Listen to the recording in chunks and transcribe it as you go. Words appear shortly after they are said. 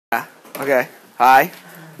Okay, hi.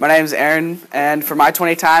 My name is Aaron, and for my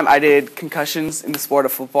 20 time, I did concussions in the sport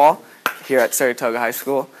of football here at Saratoga High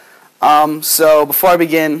School. So before I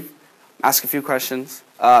begin, ask a few questions.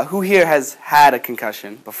 Who here has had a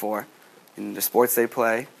concussion before in the sports they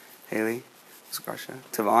play? Haley, Scarsha,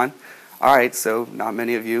 Tavon. All right, so not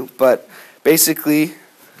many of you, but basically,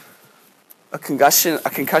 a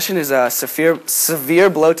concussion is a severe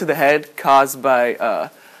blow to the head caused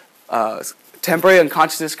by temporary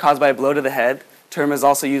unconsciousness caused by a blow to the head. Term is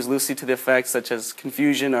also used loosely to the effects such as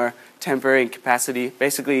confusion or temporary incapacity,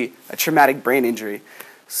 basically a traumatic brain injury.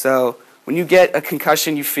 So when you get a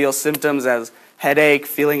concussion, you feel symptoms as headache,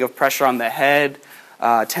 feeling of pressure on the head,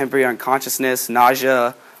 temporary unconsciousness,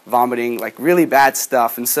 nausea, vomiting, like really bad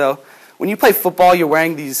stuff. And so when you play football, you're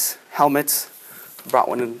wearing these helmets. I brought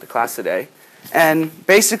one into class today. And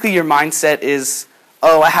basically your mindset is,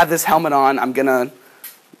 oh, I have this helmet on, I'm going to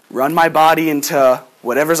run my body into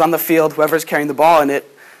whatever's on the field, whoever's carrying the ball, and it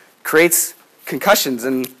creates concussions.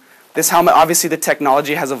 And this helmet, obviously the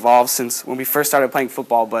technology has evolved since when we first started playing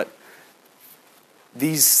football, but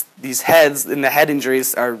these heads and the head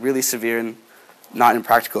injuries are really severe and not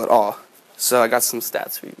impractical at all. So I got some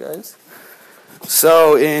stats for you guys.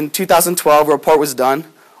 So in 2012, a report was done.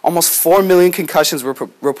 Almost 4 million concussions were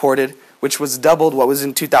reported, which was doubled what was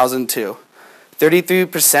in 2002.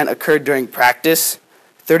 33% occurred during practice.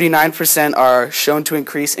 39% are shown to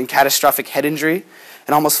increase in catastrophic head injury,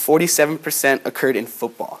 and almost 47% occurred in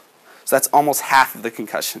football. So that's almost half of the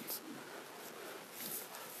concussions.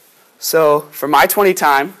 So for my 20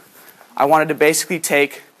 time, I wanted to basically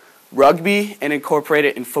take rugby and incorporate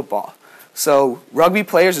it in football. So rugby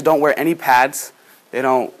players don't wear any pads.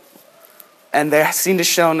 And they're seen to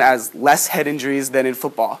shown as less head injuries than in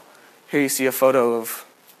football. Here you see a photo of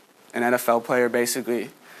an NFL player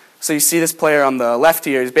basically. So you see this player on the left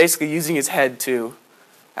here is basically using his head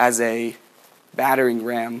as a battering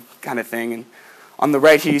ram kind of thing. And on the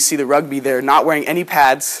right here you see the rugby. They're not wearing any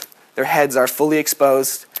pads. Their heads are fully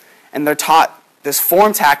exposed. And they're taught this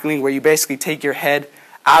form tackling where you basically take your head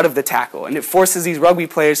out of the tackle. And it forces these rugby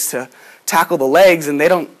players to tackle the legs. And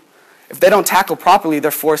if they don't tackle properly,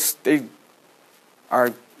 they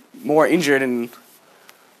are more injured. And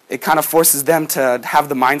it kind of forces them to have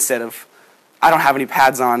the mindset of, I don't have any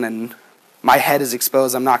pads on and my head is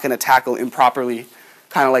exposed, I'm not going to tackle improperly,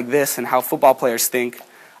 kind of like this, and how football players think,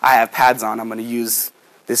 I have pads on, I'm going to use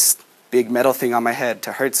this big metal thing on my head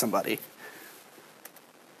to hurt somebody.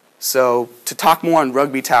 So to talk more on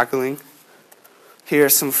rugby tackling, here are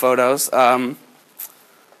some photos.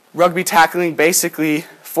 Rugby tackling basically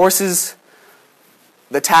forces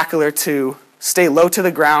the tackler to stay low to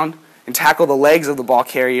the ground and tackle the legs of the ball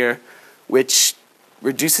carrier, which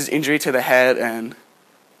reduces injury to the head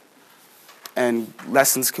and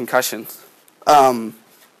lessens concussions.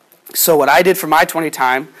 So what I did for my 20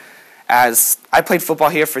 time, as I played football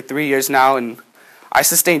here for 3 years now, and I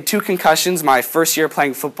sustained 2 concussions my first year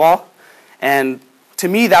playing football. And to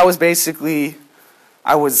me, that was basically,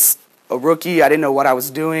 I was a rookie. I didn't know what I was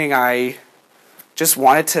doing. I just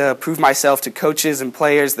wanted to prove myself to coaches and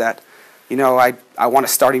players that, I want a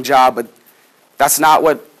starting job, but that's not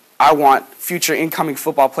what I want future incoming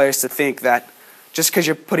football players to think, that just because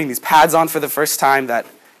you're putting these pads on for the first time that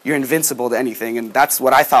you're invincible to anything. And that's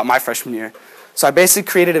what I thought my freshman year. So I basically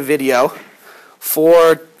created a video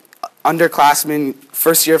for underclassmen,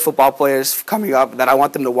 first year football players coming up that I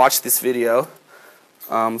want them to watch this video.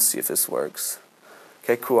 Let's see if this works.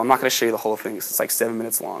 Okay, cool. I'm not going to show you the whole thing. It's like 7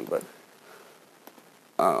 minutes long, but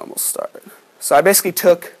we'll start. So I basically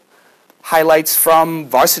took highlights from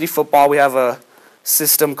varsity football. We have a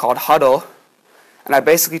system called Huddle, and I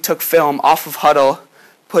basically took film off of Huddle,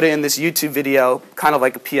 put it in this YouTube video, kind of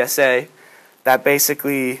like a PSA, that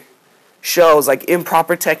basically shows like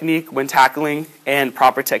improper technique when tackling and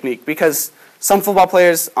proper technique, because some football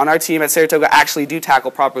players on our team at Saratoga actually do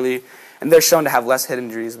tackle properly, and they're shown to have less head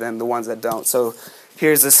injuries than the ones that don't. So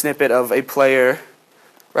here's a snippet of a player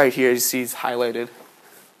right here. You see he's highlighted,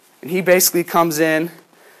 and he basically comes in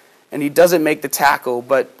and he doesn't make the tackle,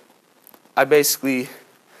 but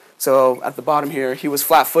so at the bottom here, he was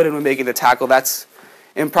flat-footed when making the tackle. That's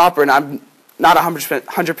improper, and I'm not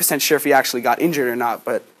 100% sure if he actually got injured or not,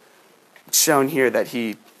 but it's shown here that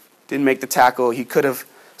he didn't make the tackle. He could have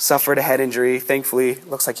suffered a head injury. Thankfully,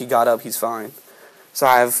 looks like he got up. He's fine. So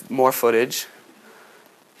I have more footage.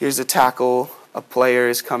 Here's a tackle. A player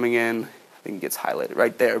is coming in. I think it gets highlighted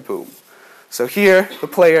right there. Boom. So here,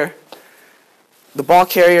 the ball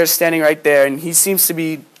carrier is standing right there, and he seems to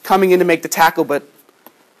be coming in to make the tackle, but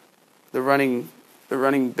the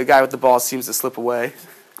guy with the ball seems to slip away.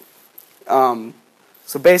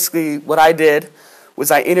 So basically what I did was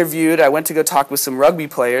I interviewed. I went to go talk with some rugby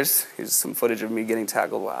players. Here's some footage of me getting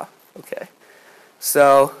tackled. Wow. Okay.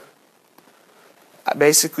 So I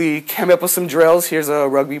basically came up with some drills. Here's a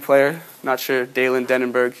rugby player. Not sure, Dalen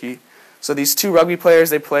Denenberg. So these two rugby players,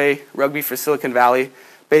 they play rugby for Silicon Valley.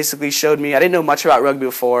 Basically showed me, I didn't know much about rugby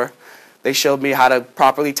before. They showed me how to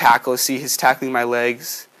properly tackle. See, he's tackling my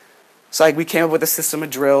legs. So we came up with a system of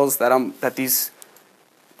drills to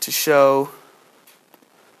show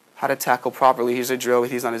how to tackle properly. Here's a drill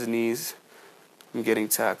with he's on his knees. I'm getting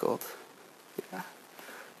tackled. Yeah.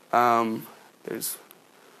 There's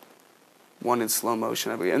one in slow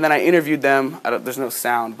motion, I believe. And then I interviewed them. There's no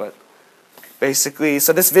sound, but basically,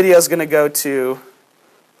 so this video is going to go to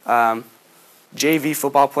JV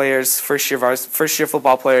football players, first year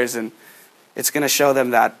football players, and it's going to show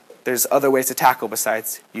them that there's other ways to tackle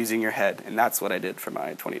besides using your head, and that's what I did for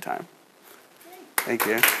my 20 time. Thank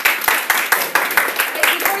you.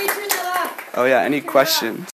 Hey, before you turn that off. Oh yeah, any questions?